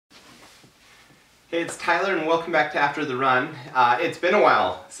Hey, it's Tyler and welcome back to After the Run. It's been a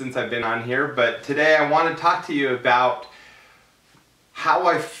while since I've been on here, but today I want to talk to you about how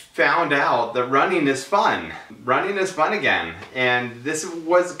I found out that running is fun. Running is fun again, and this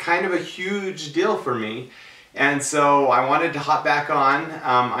was kind of a huge deal for me, and so I wanted to hop back on.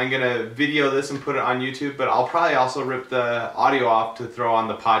 I'm going to video this and put it on YouTube, but I'll probably also rip the audio off to throw on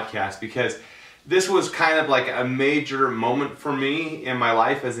the podcast because this was kind of like a major moment for me in my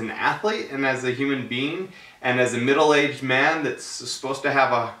life as an athlete and as a human being and as a middle-aged man that's supposed to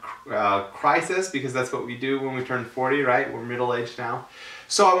have a crisis, because that's what we do when we turn 40, right? We're middle-aged now.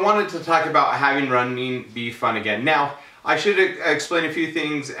 So I wanted to talk about having running be fun again. Now, I should explain a few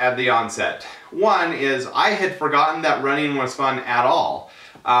things at the onset. One is I had forgotten that running was fun at all.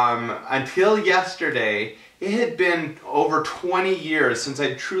 Until yesterday, it had been over 20 years since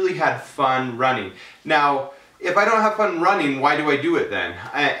I truly had fun running. Now, if I don't have fun running, why do I do it then?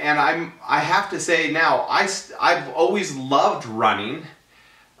 I have to say now, I've always loved running.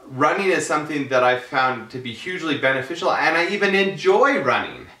 Running is something that I've found to be hugely beneficial, and I even enjoy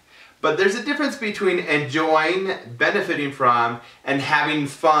running. But there's a difference between enjoying, benefiting from, and having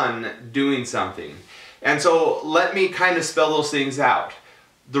fun doing something. And so let me kind of spell those things out.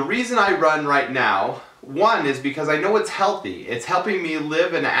 The reason I run right now, one, is because I know it's healthy. It's helping me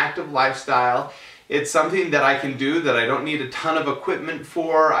live an active lifestyle. It's something that I can do that I don't need a ton of equipment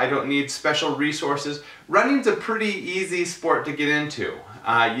for. I don't need special resources. Running's a pretty easy sport to get into.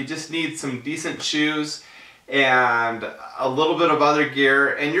 You just need some decent shoes and a little bit of other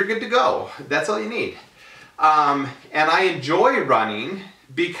gear and you're good to go. That's all you need. And I enjoy running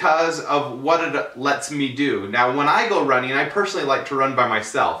because of what it lets me do. Now, when I go running, I personally like to run by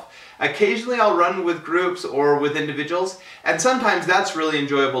myself. Occasionally I'll run with groups or with individuals, and sometimes that's really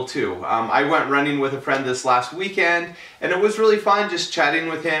enjoyable too. I went running with a friend this last weekend, and it was really fun just chatting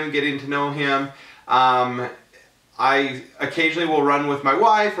with him, getting to know him. I occasionally will run with my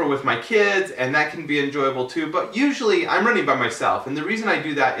wife or with my kids, and that can be enjoyable too, but usually I'm running by myself, and the reason I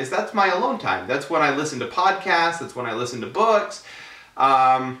do that is that's my alone time. That's when I listen to podcasts, that's when I listen to books.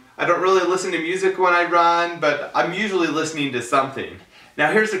 I don't really listen to music when I run, but I'm usually listening to something.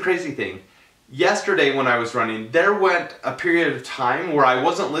 Now here's the crazy thing. Yesterday when I was running, there went a period of time where I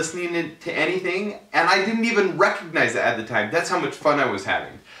wasn't listening to anything, and I didn't even recognize it at the time. That's how much fun I was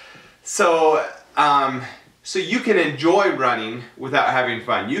having. So you can enjoy running without having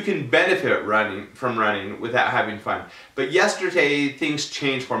fun. You can benefit from running without having fun. But yesterday, things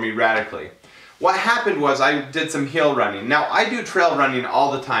changed for me radically. What happened was I did some hill running. Now, I do trail running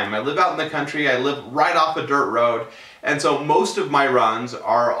all the time. I live out in the country. I live right off a dirt road. And so most of my runs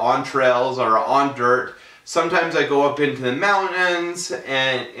are on trails or on dirt. Sometimes I go up into the mountains,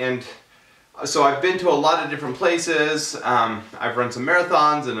 and so I've been to a lot of different places. I've run some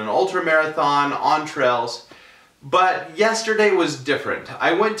marathons and an ultra marathon on trails. But yesterday was different.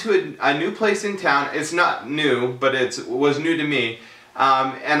 I went to a new place in town. It's not new, but it was new to me.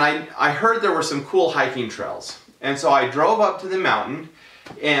 And I heard there were some cool hiking trails. And so I drove up to the mountain,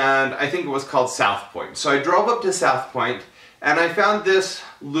 and I think it was called South Point. So I drove up to South Point, and I found this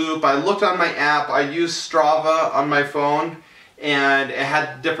loop. I looked on my app. I used Strava on my phone, and it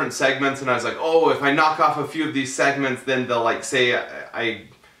had different segments, and I was like, oh, if I knock off a few of these segments, then they'll like say I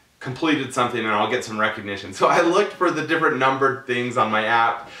completed something and I'll get some recognition. So I looked for the different numbered things on my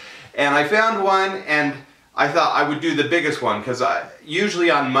app, and I found one, and I thought I would do the biggest one because usually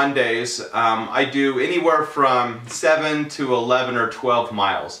on Mondays I do anywhere from 7 to 11 or 12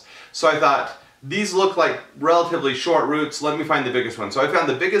 miles. So I thought, these look like relatively short routes, let me find the biggest one. So I found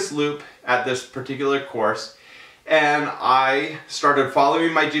the biggest loop at this particular course, and I started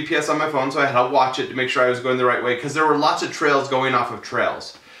following my GPS on my phone, so I had to watch it to make sure I was going the right way because there were lots of trails going off of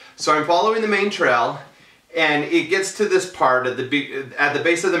trails. So I'm following the main trail, and it gets to this part at the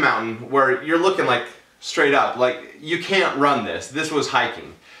base of the mountain where you're looking like straight up, like you can't run this. This was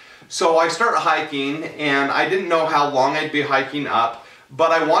hiking. So I start hiking, and I didn't know how long I'd be hiking up,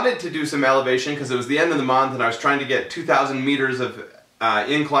 but I wanted to do some elevation because it was the end of the month and I was trying to get 2,000 meters of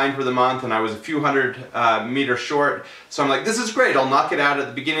incline for the month, and I was a few hundred meters short. So I'm like, this is great. I'll knock it out at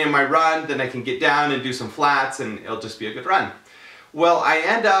the beginning of my run, then I can get down and do some flats and it'll just be a good run. Well, I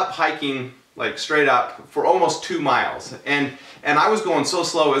end up hiking like straight up for almost 2 miles, and I was going so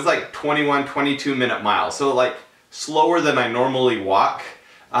slow. It was like 21, 22 minute miles, so like slower than I normally walk.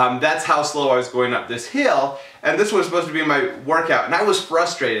 That's how slow I was going up this hill, and this was supposed to be my workout, and I was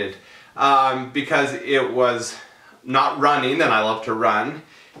frustrated because it was not running, and I love to run,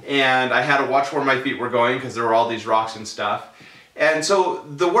 and I had to watch where my feet were going because there were all these rocks and stuff. And so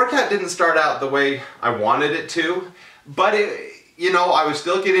the workout didn't start out the way I wanted it to, but you know, I was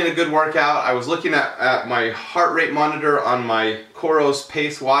still getting a good workout. I was looking at my heart rate monitor on my Coros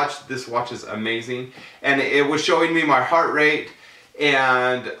Pace watch. This watch is amazing. And it was showing me my heart rate,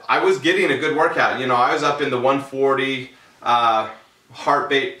 and I was getting a good workout. You know, I was up in the 140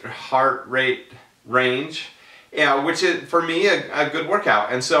 heart rate range, which is, for me, a good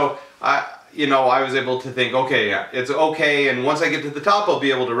workout. And so, you know, I was able to think, okay, it's okay, and once I get to the top, I'll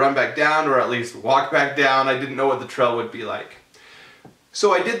be able to run back down, or at least walk back down. I didn't know what the trail would be like.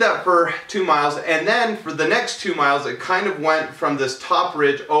 So I did that for 2 miles, and then for the next 2 miles, it kind of went from this top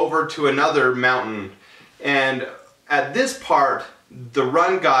ridge over to another mountain. And at this part, the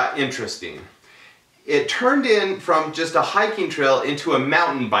run got interesting. It turned in from just a hiking trail into a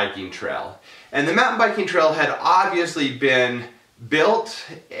mountain biking trail. And the mountain biking trail had obviously been built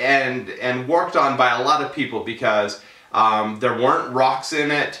and worked on by a lot of people, because there weren't rocks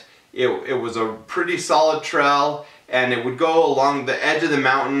in it. It was a pretty solid trail, and it would go along the edge of the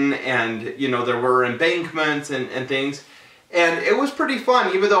mountain, and you know, there were embankments and things. And it was pretty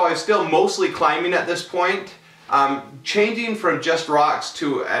fun, even though I was still mostly climbing at this point. Changing from just rocks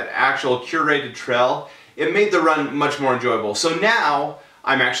to an actual curated trail, it made the run much more enjoyable. So now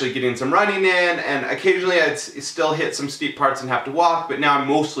I'm actually getting some running in, and occasionally I'd still hit some steep parts and have to walk, but now I'm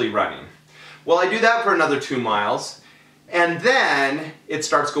mostly running. Well, I do that for another 2 miles, and then it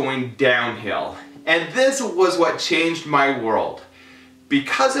starts going downhill. And this was what changed my world.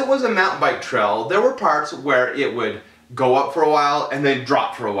 Because it was a mountain bike trail, there were parts where it would go up for a while and then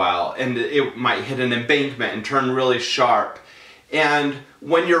drop for a while, and it might hit an embankment and turn really sharp. And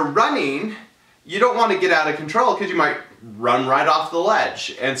when you're running, you don't want to get out of control, because you might run right off the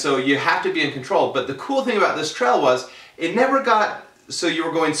ledge. And so you have to be in control. But the cool thing about this trail was it never got so you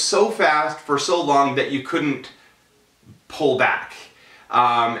were going so fast for so long that you couldn't pull back.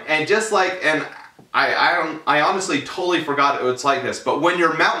 And just like, and I honestly totally forgot it was like this, but when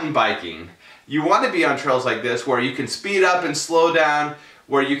you're mountain biking, you want to be on trails like this where you can speed up and slow down,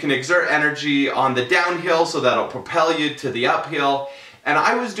 where you can exert energy on the downhill so that'll propel you to the uphill. And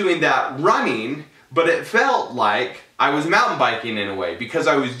I was doing that running, but it felt like I was mountain biking in a way, because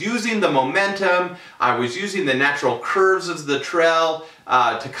I was using the momentum, I was using the natural curves of the trail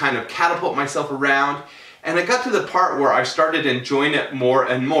to kind of catapult myself around. And it got to the part where I started enjoying it more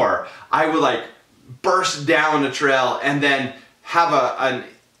and more. I would like burst down a trail and then have an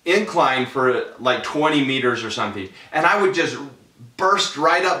incline for like 20 meters or something. And I would just burst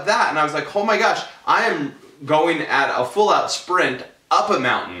right up that. And I was like, oh my gosh, I am going at a full out sprint up a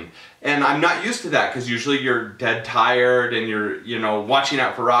mountain. And I'm not used to that, because usually you're dead tired and you're, you know, watching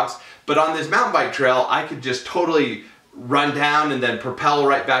out for rocks. But on this mountain bike trail, I could just totally run down and then propel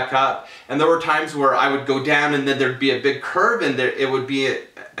right back up. And there were times where I would go down and then there'd be a big curve, and it would be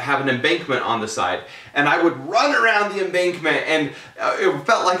have an embankment on the side. And I would run around the embankment, and it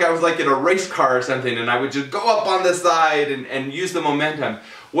felt like I was like in a race car or something, and I would just go up on the side and use the momentum.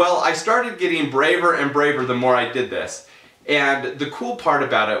 Well, I started getting braver and braver the more I did this. And the cool part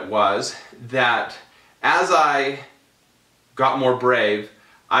about it was that as I got more brave,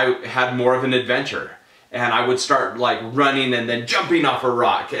 I had more of an adventure. And I would start like running and then jumping off a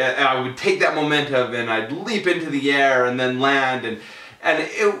rock. And I would take that momentum and I'd leap into the air and then land. And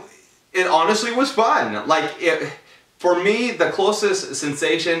it honestly was fun. Like, for me, the closest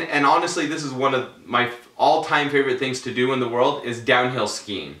sensation, and honestly this is one of my all-time favorite things to do in the world, is downhill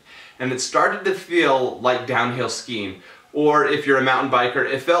skiing. And it started to feel like downhill skiing. Or if you're a mountain biker,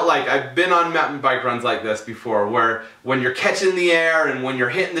 it felt like, I've been on mountain bike runs like this before, where when you're catching the air and when you're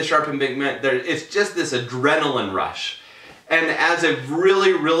hitting the sharp embankment, it's just this adrenaline rush. And as a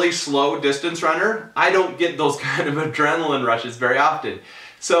really, really slow distance runner, I don't get those kind of adrenaline rushes very often.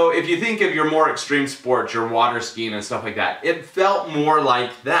 So if you think of your more extreme sports, your water skiing and stuff like that, it felt more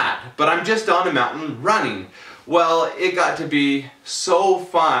like that. But I'm just on a mountain running. Well, it got to be so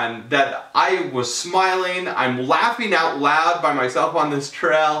fun that I was smiling, I'm laughing out loud by myself on this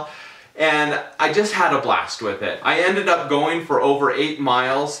trail, and I just had a blast with it. I ended up going for over 8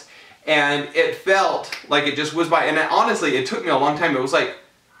 miles, and it felt like it just whizzed by. And honestly, it took me a long time. It was like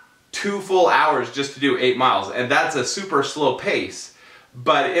 2 full hours just to do 8 miles, and that's a super slow pace.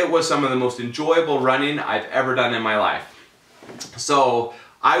 But it was some of the most enjoyable running I've ever done in my life. So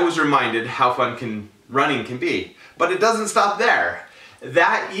I was reminded how fun running can be. But it doesn't stop there.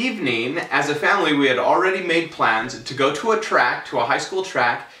 That evening, as a family, we had already made plans to go to a track, to a high school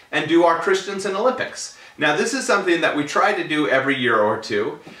track, and do our Christensen Olympics. Now, this is something that we try to do every year or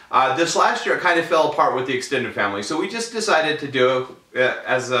two. This last year, it kind of fell apart with the extended family, so we just decided to do it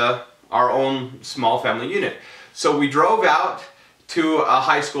as our own small family unit. So we drove out to a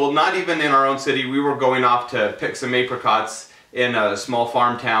high school, not even in our own city. We were going off to pick some apricots in a small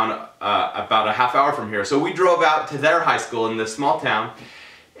farm town about a half hour from here. So we drove out to their high school in this small town,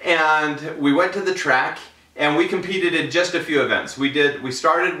 and we went to the track, and we competed in just a few events. We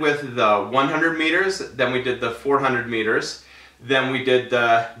started with the 100 meters, then we did the 400 meters, then we did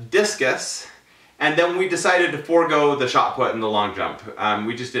the discus, and then we decided to forego the shot put and the long jump.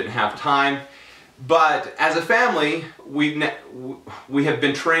 We just didn't have time. But as a family, we have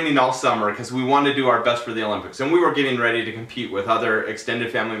been training all summer because we want to do our best for the Olympics. And we were getting ready to compete with other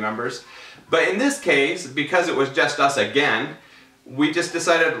extended family members. But in this case, because it was just us again, we just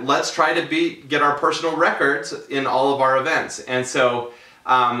decided, let's try to get our personal records in all of our events. And so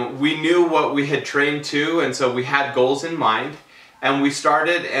we knew what we had trained to, and so we had goals in mind. And we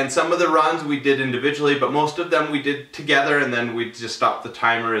started, and some of the runs we did individually, but most of them we did together, and then we just stopped the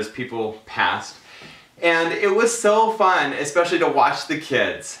timer as people passed. And it was so fun, especially to watch the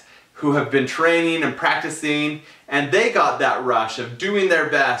kids who have been training and practicing, and they got that rush of doing their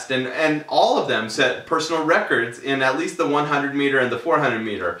best, and all of them set personal records in at least the 100 meter and the 400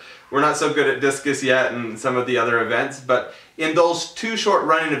 meter. We're not so good at discus yet and some of the other events, but in those two short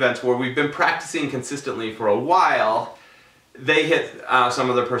running events where we've been practicing consistently for a while, they hit some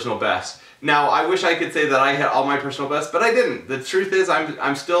of their personal bests. Now, I wish I could say that I hit all my personal bests, but I didn't. The truth is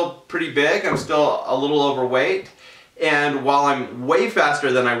I'm still pretty big, I'm still a little overweight, and while I'm way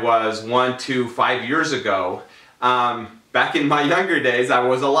faster than I was 1 to 5 years ago, back in my younger days I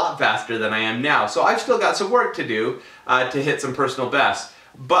was a lot faster than I am now. So I've still got some work to do to hit some personal bests.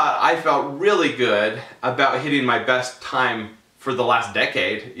 But I felt really good about hitting my best time for the last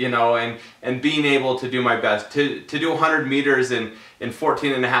decade, you know, and being able to do my best. To do 100 meters in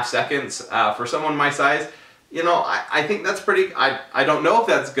 14.5 seconds for someone my size, you know, I think that's pretty, I don't know if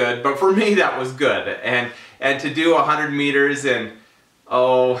that's good, but for me that was good. And to do 100 meters in,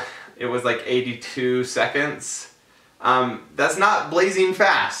 it was like 82 seconds. That's not blazing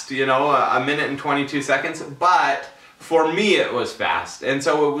fast, you know, a minute and 22 seconds, but for me it was fast. And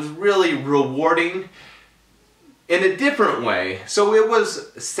so it was really rewarding in a different way. So it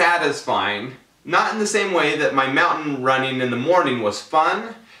was satisfying, not in the same way that my mountain running in the morning was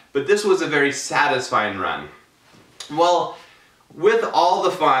fun, but this was a very satisfying run. Well, with all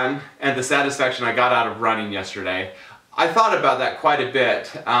the fun and the satisfaction I got out of running yesterday, I thought about that quite a bit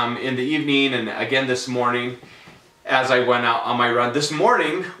in the evening and again this morning as I went out on my run. This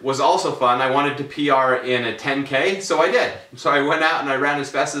morning was also fun. I wanted to PR in a 10K, so I did. So I went out and I ran as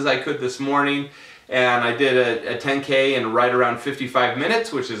fast as I could this morning, and I did a 10K in right around 55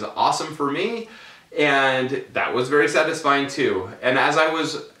 minutes, which is awesome for me, and that was very satisfying too. And as I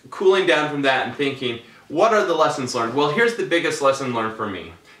was cooling down from that and thinking, what are the lessons learned? Well, here's the biggest lesson learned for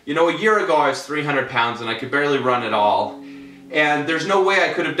me. You know, a year ago I was 300 pounds and I could barely run at all. And there's no way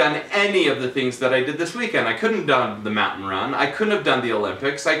I could have done any of the things that I did this weekend. I couldn't have done the mountain run. I couldn't have done the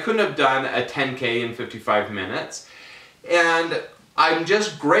Olympics. I couldn't have done a 10K in 55 minutes. And I'm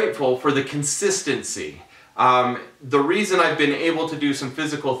just grateful for the consistency. The reason I've been able to do some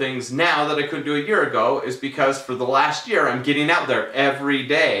physical things now that I couldn't do a year ago is because for the last year I'm getting out there every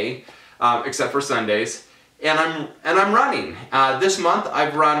day, except for Sundays, and I'm running. This month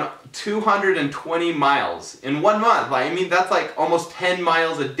I've run 220 miles in 1 month. I mean, that's like almost 10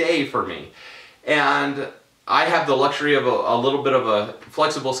 miles a day for me. And I have the luxury of a little bit of a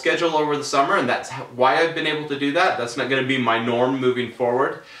flexible schedule over the summer, and that's why I've been able to do that. That's not going to be my norm moving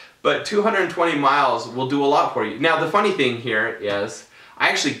forward. But 220 miles will do a lot for you. Now, the funny thing here is I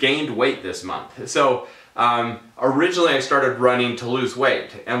actually gained weight this month. So originally I started running to lose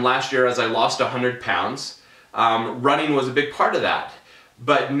weight. And last year, as I lost 100 pounds, running was a big part of that.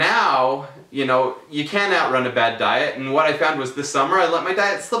 But now, you know, you can't outrun a bad diet, and what I found was this summer I let my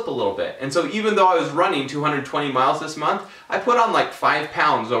diet slip a little bit. And so even though I was running 220 miles this month, I put on like 5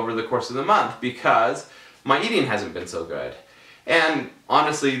 pounds over the course of the month because my eating hasn't been so good. And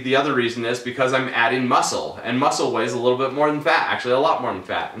honestly, the other reason is because I'm adding muscle, and muscle weighs a little bit more than fat, actually a lot more than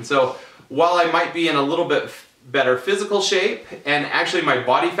fat. And so while I might be in a little bit better physical shape, and actually my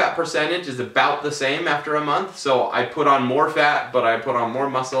body fat percentage is about the same after a month, so I put on more fat but I put on more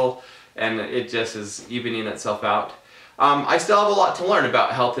muscle, and it just is evening itself out. I still have a lot to learn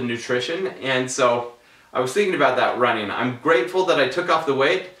about health and nutrition, and so I was thinking about that running. I'm grateful that I took off the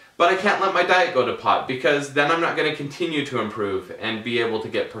weight, but I can't let my diet go to pot because then I'm not going to continue to improve and be able to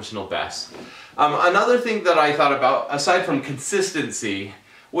get personal bests. Another thing that I thought about, aside from consistency,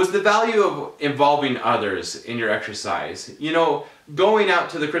 was the value of involving others in your exercise. You know, going out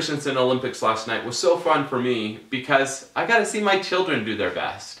to the Christensen Olympics last night was so fun for me because I got to see my children do their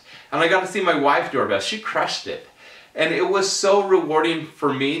best. And I got to see my wife do her best. She crushed it. And it was so rewarding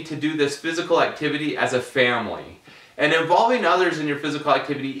for me to do this physical activity as a family. And involving others in your physical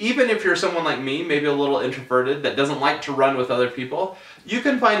activity, even if you're someone like me, maybe a little introverted, that doesn't like to run with other people, you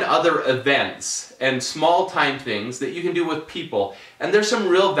can find other events and small time things that you can do with people. And there's some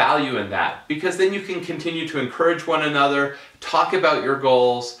real value in that, because then you can continue to encourage one another, talk about your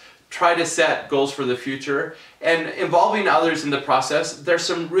goals, try to set goals for the future, and involving others in the process, there's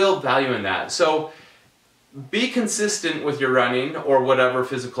some real value in that. So be consistent with your running or whatever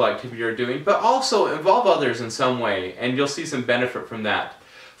physical activity you're doing, but also involve others in some way, and you'll see some benefit from that.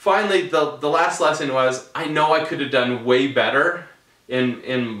 Finally, the last lesson was, I know I could have done way better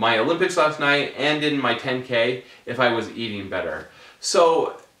in my Olympics last night and in my 10K if I was eating better.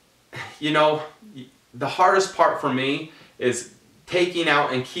 So, you know, the hardest part for me is taking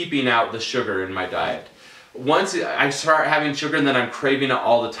out and keeping out the sugar in my diet. Once I start having sugar, and then I'm craving it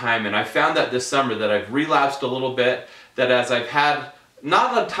all the time, and I found that this summer that I've relapsed a little bit, that as I've had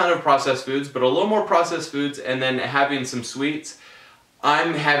not a ton of processed foods, but a little more processed foods, and then having some sweets,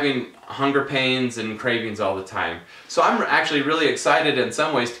 I'm having hunger pains and cravings all the time. So I'm actually really excited in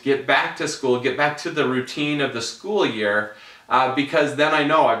some ways to get back to school, get back to the routine of the school year, because then I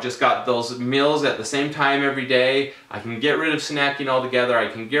know I've just got those meals at the same time every day. I can get rid of snacking altogether, I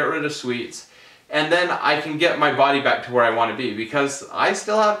can get rid of sweets, and then I can get my body back to where I want to be, because I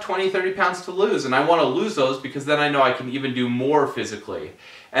still have 20-30 pounds to lose, and I want to lose those because then I know I can even do more physically.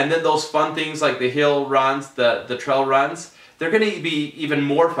 And then those fun things like the hill runs, the trail runs, they're going to be even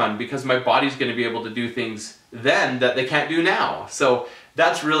more fun because my body's going to be able to do things then that they can't do now. So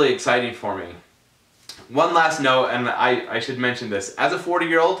that's really exciting for me. One last note, and I should mention this. As a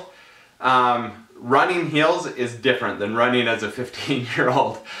 40-year-old, running hills is different than running as a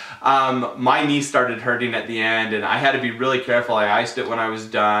 15-year-old. My knee started hurting at the end, and I had to be really careful. I iced it when I was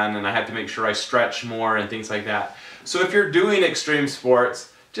done, and I had to make sure I stretched more and things like that. So if you're doing extreme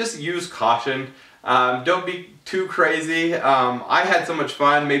sports, just use caution. Don't be too crazy. I had so much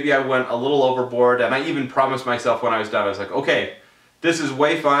fun, maybe I went a little overboard, and I even promised myself when I was done, I was like, okay, this is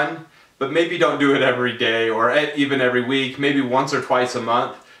way fun, but maybe don't do it every day or even every week, maybe once or twice a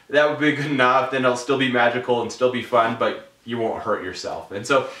month. That would be good enough, then it'll still be magical and still be fun, but you won't hurt yourself. And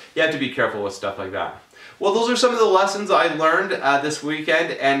so you have to be careful with stuff like that. Well, those are some of the lessons I learned this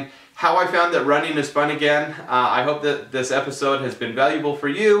weekend and how I found that running is fun again. I hope that this episode has been valuable for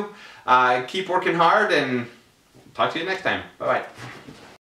you. Keep working hard, and talk to you next time. Bye-bye.